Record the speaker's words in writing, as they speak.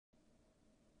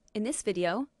In this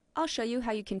video, I'll show you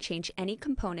how you can change any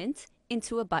component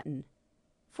into a button.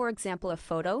 For example, a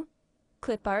photo,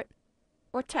 clip art,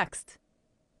 or text.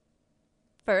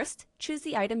 First, choose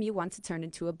the item you want to turn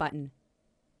into a button.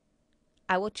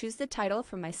 I will choose the title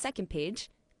from my second page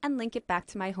and link it back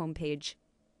to my home page.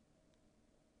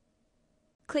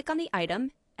 Click on the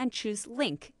item and choose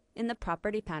Link in the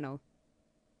Property panel.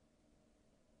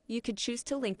 You could choose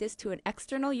to link this to an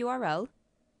external URL,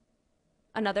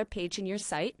 another page in your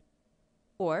site,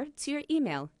 or to your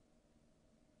email.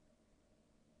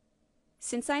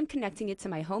 Since I'm connecting it to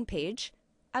my home page,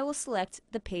 I will select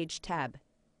the Page tab.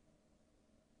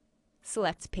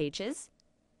 Select Pages.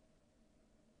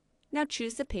 Now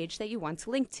choose the page that you want to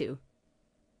link to.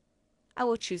 I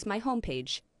will choose my home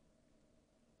page.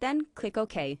 Then click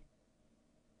OK.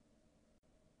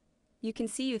 You can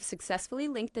see you've successfully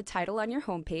linked the title on your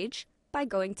home page by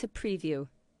going to Preview.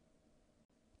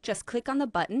 Just click on the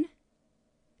button,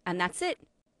 and that's it.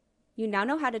 You now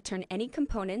know how to turn any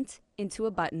component into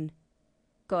a button.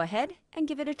 Go ahead and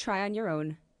give it a try on your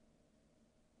own.